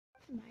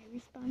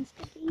responds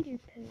to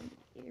GatorPoon.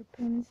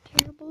 GatorPoon's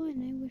terrible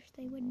and I wish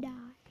they would die.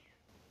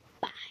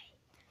 Bye.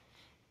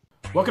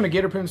 Welcome to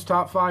GatorPoon's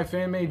Top 5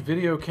 Fan-Made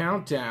Video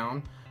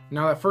Countdown.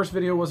 Now, that first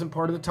video wasn't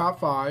part of the top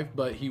 5,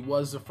 but he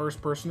was the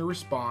first person to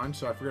respond,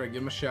 so I figured I'd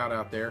give him a shout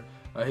out there.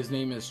 His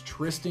name is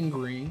Tristan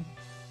Green.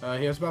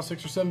 He has about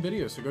 6 or 7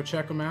 videos, so go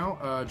check him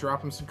out.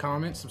 Drop him some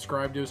comments,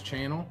 subscribe to his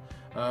channel,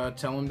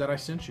 tell him that I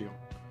sent you.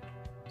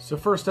 So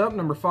first up,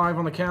 number 5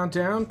 on the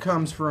countdown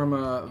comes from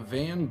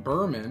Van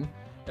Berman.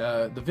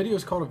 The video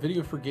is called A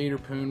Video for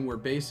GatorPoon, where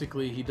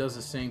basically he does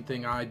the same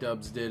thing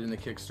iDubbbz did in the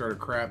Kickstarter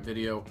crap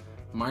video,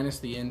 minus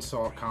the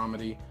insult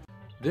comedy.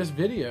 This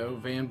video,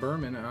 Van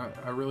Berman,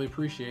 I really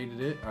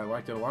appreciated it. I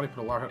liked it a lot. He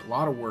put a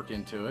lot of work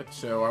into it.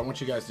 So I want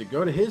you guys to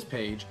go to his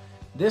page.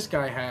 This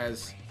guy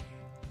has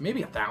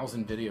maybe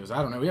 1,000 videos.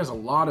 I don't know. He has a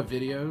lot of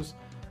videos.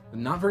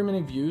 Not very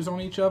many views on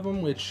each of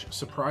them, which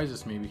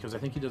surprises me because I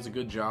think he does a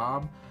good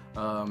job.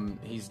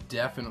 He's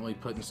definitely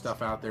putting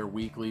stuff out there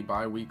weekly,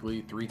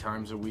 bi-weekly, 3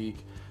 times a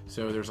week.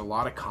 So there's a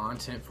lot of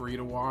content for you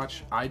to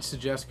watch. I'd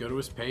suggest go to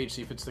his page,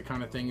 see if it's the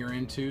kind of thing you're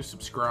into,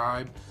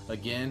 subscribe.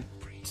 Again,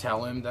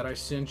 tell him that I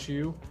sent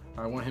you.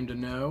 I want him to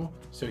know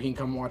so he can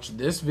come watch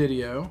this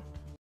video.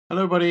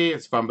 Hello everybody,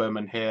 it's Van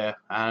Berman here,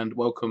 and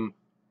welcome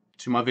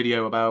to my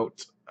video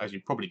about, as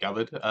you probably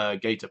gathered,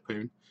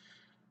 GatorPoon,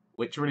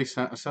 which really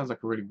sounds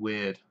like a really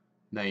weird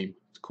name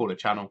to call a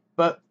channel,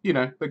 but you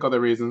know, they've got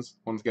their reasons.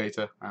 One's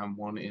Gator and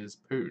one is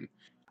Poon,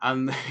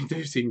 and they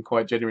do seem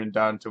quite genuine,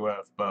 down to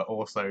earth, but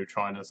also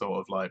trying to sort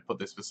of like put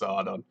this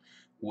facade on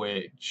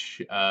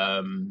which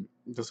to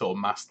sort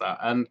of mask that,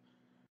 and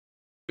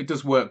it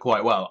does work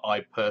quite well,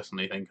 I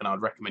personally think, and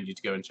I'd recommend you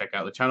to go and check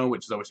out the channel,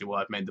 which is obviously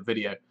why I've made the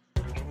video.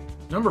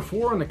 Number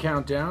 4 on the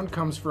countdown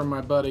comes from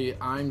my buddy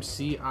I'm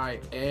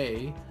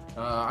CIA.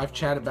 I've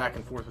chatted back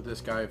and forth with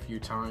this guy a few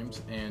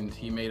times, and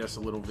he made us a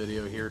little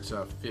video here. It's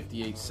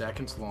 58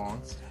 seconds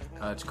long.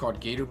 It's called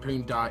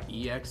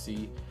GatorPoon.exe.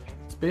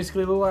 It's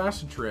basically a little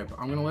acid trip.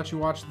 I'm going to let you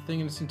watch the thing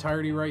in its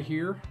entirety right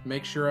here.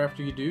 Make sure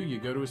after you do, you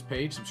go to his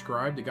page,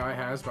 subscribe. The guy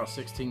has about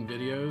 16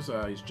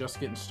 videos. He's just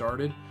getting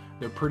started.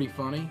 They're pretty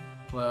funny.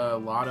 A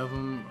lot of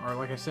them are,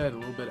 like I said, a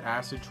little bit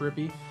acid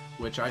trippy,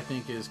 which I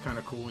think is kind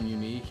of cool and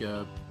unique.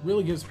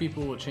 Really gives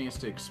people a chance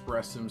to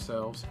express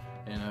themselves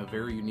in a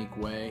very unique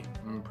way.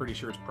 I'm pretty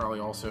sure it's probably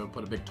also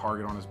put a big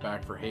target on his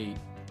back for hate.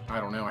 I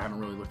don't know, I haven't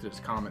really looked at his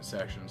comment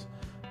sections.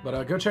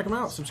 But go check him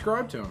out,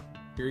 subscribe to him.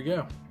 Here you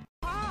go.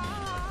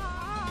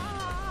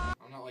 I'm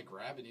not like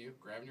grabbing your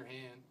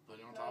hand,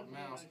 putting it on top of the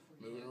mouse,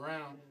 moving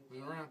around,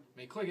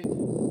 may click it.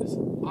 This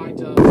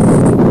iDubbbz.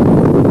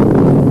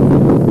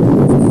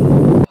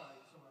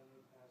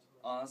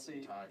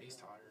 Honestly, He's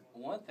tired.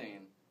 one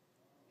thing,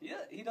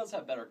 he does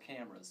have better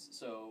cameras,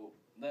 so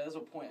that is a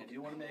point I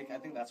do want to make. I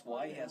think that's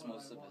why he has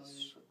most of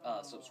his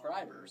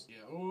subscribers. Yeah,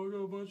 oh, I got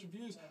a bunch of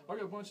views. I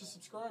got a bunch of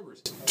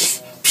subscribers.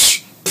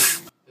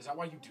 Is that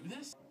why you do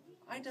this?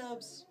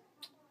 iDubbbz,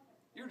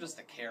 you're just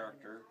a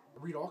character. I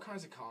read all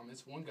kinds of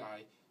comments. One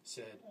guy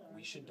said,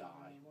 we should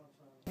die.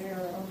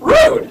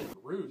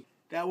 Rude.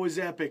 That was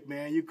epic,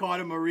 man. You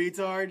called him a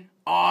retard?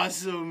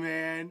 Awesome,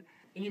 man.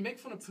 And you make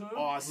fun of Poon?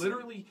 Awesome.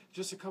 Literally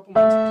just a couple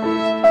months ago.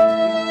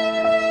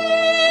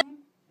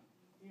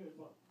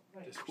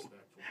 Disrespectful.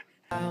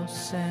 And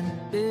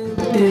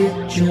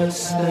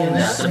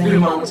that's a few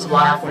moments of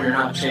life when you're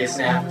not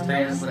chasing after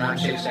things, not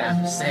chasing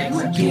after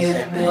things,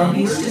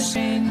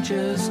 and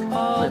chasing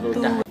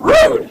after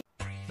Rude!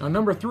 Now,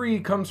 number 3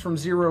 comes from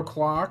Zero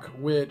Clock,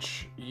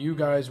 which you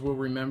guys will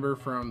remember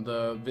from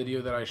the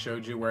video that I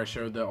showed you where I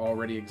showed the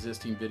already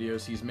existing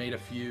videos. He's made a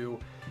few.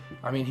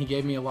 I mean, he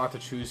gave me a lot to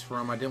choose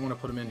from. I didn't want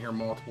to put him in here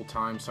multiple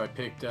times, so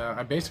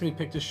I basically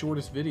picked his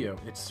shortest video.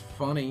 It's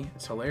funny,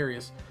 it's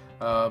hilarious,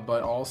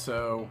 but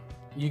also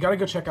you got to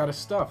go check out his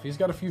stuff. He's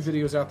got a few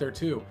videos out there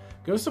too.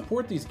 Go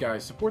support these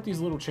guys, support these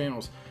little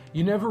channels.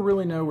 You never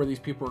really know where these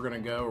people are going to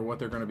go or what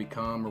they're going to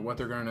become or what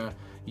they're going to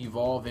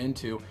evolve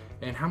into,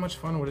 and how much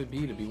fun would it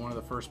be to be one of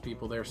the first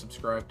people there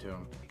subscribed to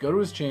him. Go to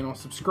his channel,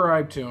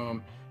 subscribe to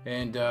him,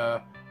 and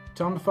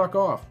tell him to fuck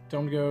off.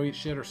 Tell him to go eat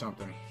shit or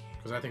something,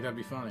 because I think that'd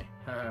be funny.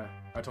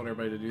 I told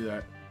everybody to do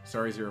that.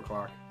 Sorry, 0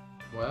 Clock.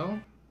 Well,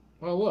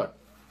 look.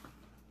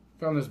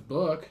 Found this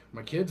book,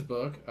 my kid's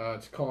book.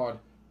 It's called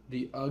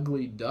The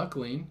Ugly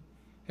Duckling.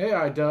 Hey,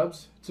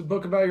 iDubbbz. It's a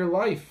book about your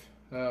life.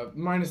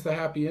 Minus the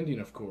happy ending,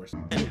 of course.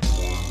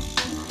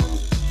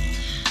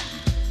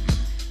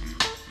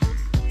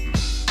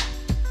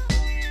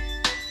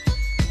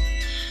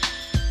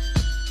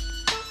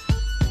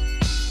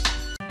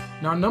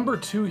 Now, number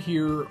 2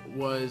 here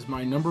was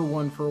my number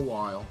 1 for a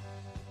while,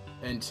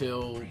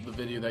 until the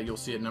video that you'll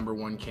see at number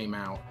 1 came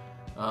out,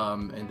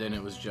 and then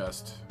it was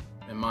just,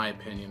 in my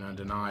opinion,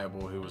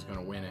 undeniable who was going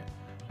to win it.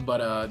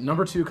 But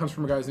number 2 comes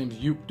from a guy's named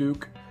Yuke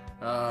Duke.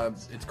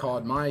 It's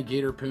called My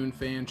GatorPoon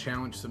Fan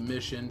Challenge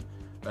Submission.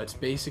 It's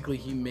basically,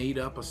 he made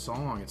up a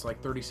song. It's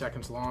like 30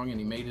 seconds long, and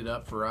he made it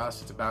up for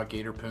us. It's about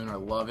GatorPoon. I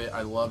love it.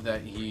 I love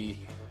that he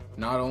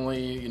not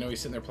only, he's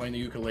sitting there playing the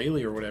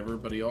ukulele or whatever,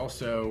 but he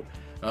also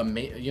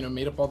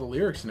made up all the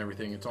lyrics and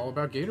everything. It's all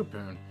about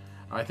GatorPoon.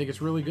 I think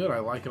it's really good. I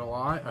like it a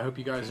lot. I hope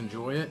you guys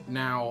enjoy it.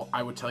 Now,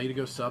 I would tell you to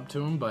go sub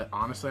to him, but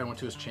honestly, I went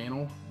to his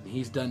channel.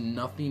 He's done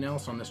nothing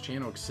else on this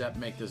channel except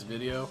make this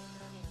video.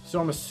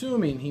 So I'm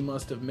assuming he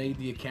must have made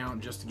the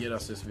account just to get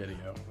us this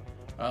video.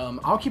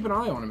 I'll keep an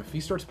eye on him. If he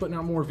starts putting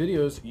out more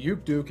videos,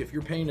 Uke Duke, if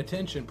you're paying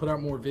attention, put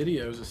out more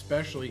videos,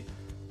 especially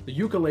the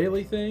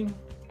ukulele thing.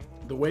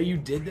 The way you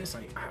did this,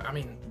 I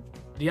mean,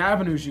 the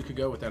avenues you could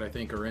go with that, I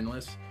think, are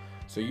endless.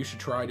 So you should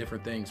try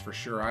different things for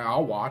sure.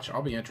 I'll watch.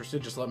 I'll be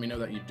interested. Just let me know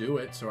that you do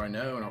it so I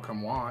know, and I'll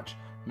come watch.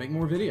 Make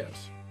more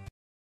videos.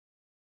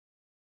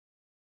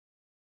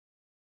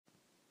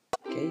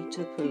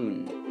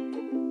 GatorPoon.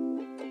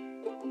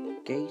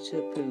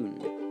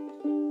 GatorPoon.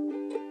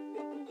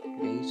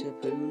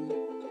 GatorPoon.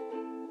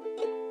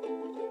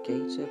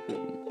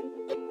 GatorPoon.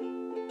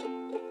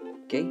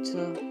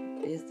 Gator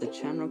is the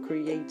channel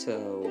creator,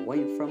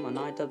 went from an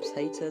iDubbbz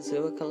hater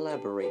to a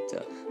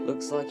collaborator.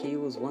 Looks like he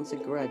was once a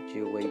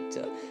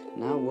graduator,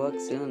 now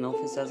works in an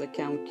office as a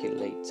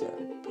calculator.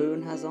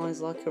 Poon has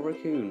eyes like a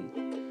raccoon,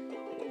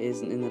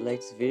 isn't in the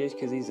latest videos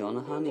cause he's on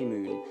a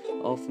honeymoon.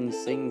 Often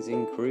sings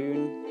in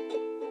croon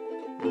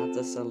at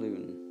the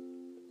saloon.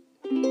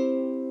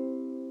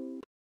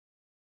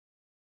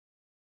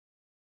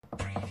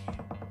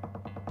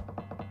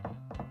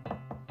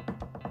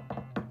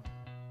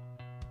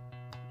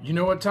 You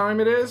know what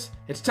time it is?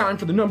 It's time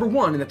for the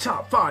 #1 in the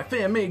top 5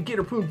 fan-made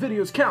GatorPoon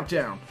videos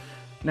countdown.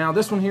 Now,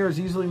 this one here is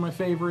easily my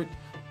favorite.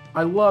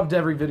 I loved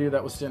every video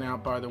that was sent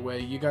out, by the way.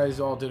 You guys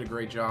all did a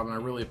great job, and I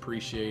really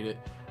appreciate it.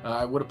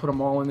 I would have put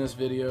them all in this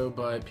video,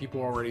 but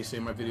people already say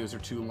my videos are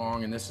too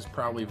long, and this is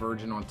probably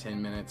verging on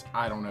 10 minutes.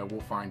 I don't know.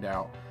 We'll find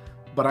out.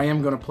 But I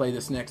am going to play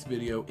this next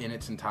video in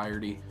its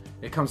entirety.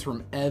 It comes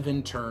from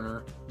Evan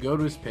Turner. Go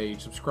to his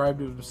page. Subscribe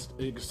to his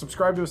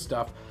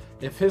stuff.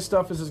 If his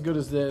stuff is as good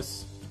as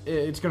this,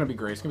 it's going to be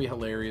great. It's going to be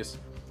hilarious.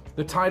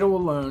 The title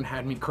alone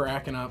had me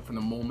cracking up from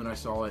the moment I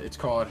saw it. It's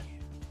called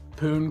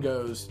Poon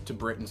Goes to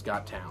Britain's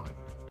Got Talent.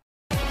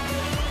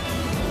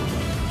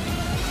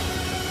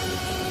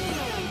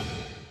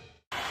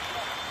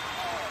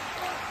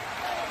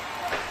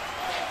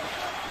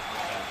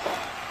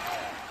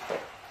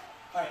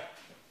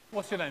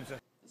 What's your name, sir?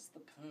 It's the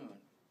Poon.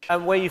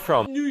 And where are you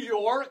from? New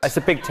York. It's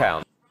a big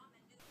town.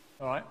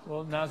 All right,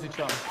 well, now's your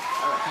chance.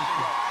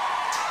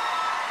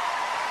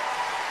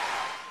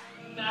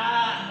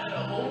 Night at a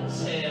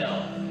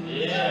hotel.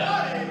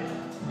 Yeah.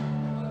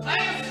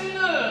 Fancy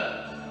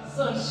the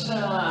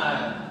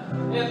sunshine.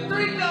 And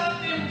 3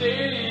 goddamn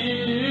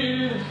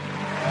days.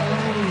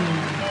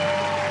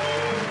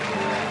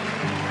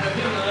 Have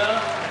you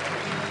left?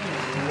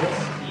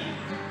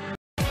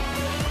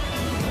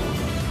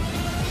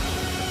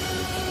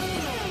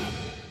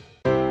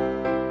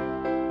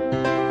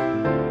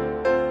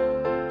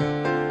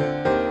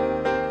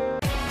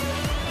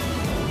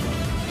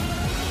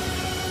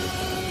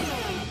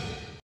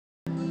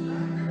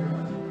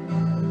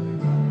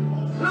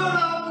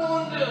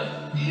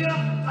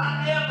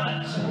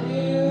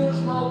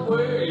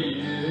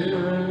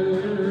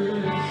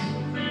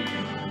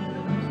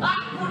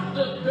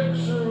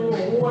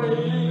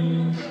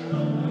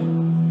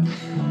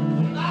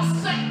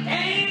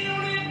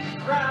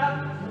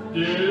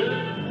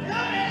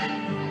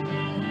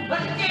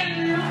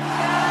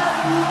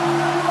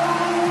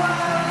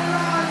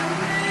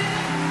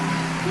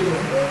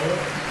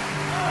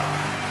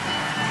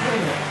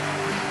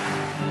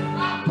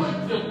 I put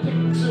the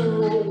picture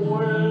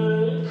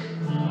away.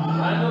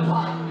 And the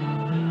pot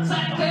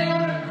sat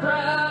there and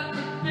cried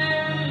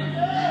today.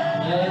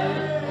 Yeah.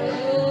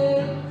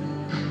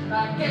 I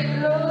can't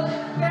look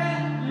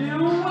at you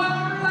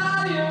while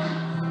lying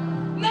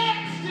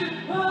next to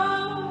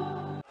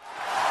home.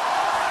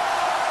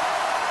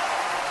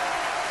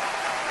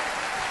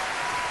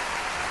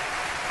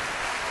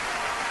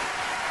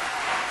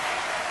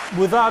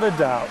 Without a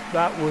doubt,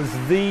 that was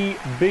the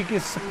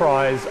biggest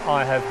surprise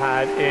I have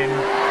had in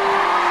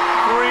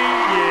 3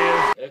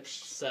 years.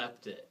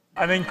 Accept it.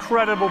 An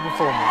incredible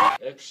performance.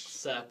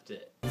 Accept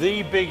it.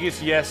 The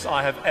biggest yes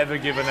I have ever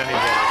given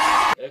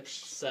anybody.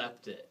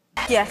 Accept it.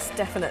 Yes,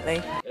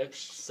 definitely.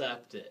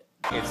 Accept it.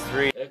 It's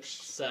 3.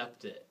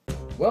 Accept it.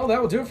 Well, that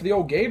will do it for the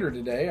old Gator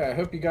today. I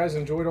hope you guys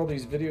enjoyed all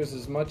these videos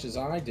as much as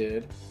I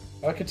did.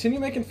 Continue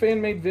making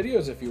fan-made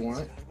videos if you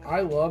want.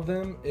 I love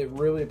them. It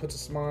really puts a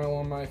smile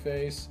on my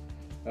face.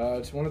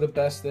 It's one of the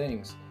best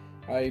things.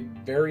 I'm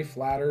very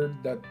flattered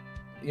that,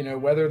 you know,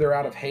 whether they're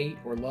out of hate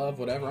or love,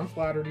 whatever, I'm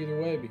flattered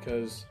either way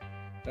because,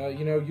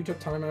 you know, you took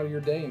time out of your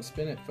day and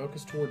spent it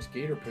focused towards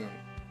GatorPoon.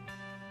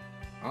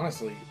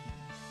 Honestly,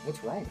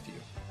 what's wrong with you?